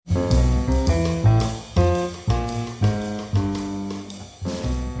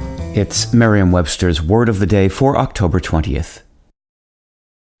It's Merriam-Webster's Word of the Day for October 20th.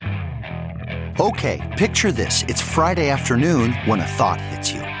 Okay, picture this. It's Friday afternoon when a thought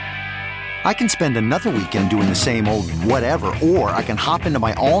hits you. I can spend another weekend doing the same old whatever, or I can hop into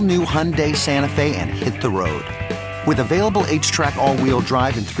my all-new Hyundai Santa Fe and hit the road. With available H-Track all-wheel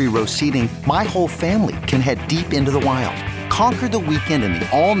drive and 3-row seating, my whole family can head deep into the wild. Conquer the weekend in the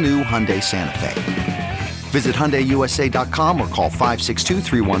all-new Hyundai Santa Fe. Visit HyundaiUSA.com or call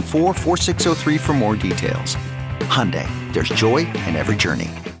 562-314-4603 for more details. Hyundai, there's joy in every journey.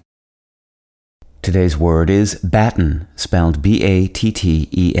 Today's word is batten, spelled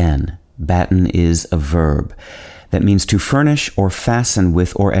B-A-T-T-E-N. Batten is a verb that means to furnish or fasten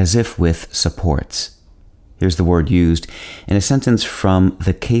with or as if with supports. Here's the word used in a sentence from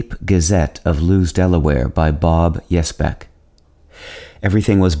the Cape Gazette of Lewes, Delaware by Bob Yesbeck.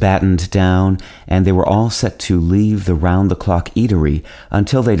 Everything was battened down, and they were all set to leave the round-the-clock eatery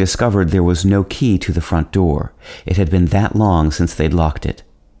until they discovered there was no key to the front door. It had been that long since they'd locked it.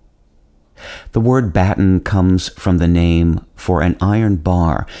 The word batten comes from the name for an iron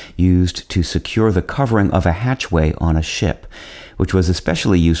bar used to secure the covering of a hatchway on a ship, which was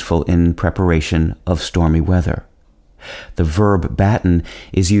especially useful in preparation of stormy weather. The verb batten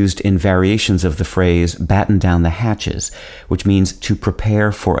is used in variations of the phrase batten down the hatches, which means to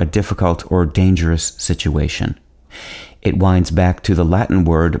prepare for a difficult or dangerous situation. It winds back to the Latin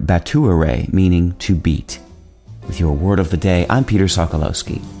word battuere, meaning to beat. With your word of the day, I'm Peter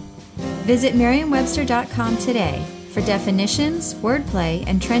Sokolowski. Visit Merriam-Webster.com today for definitions, wordplay,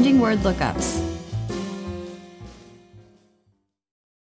 and trending word lookups.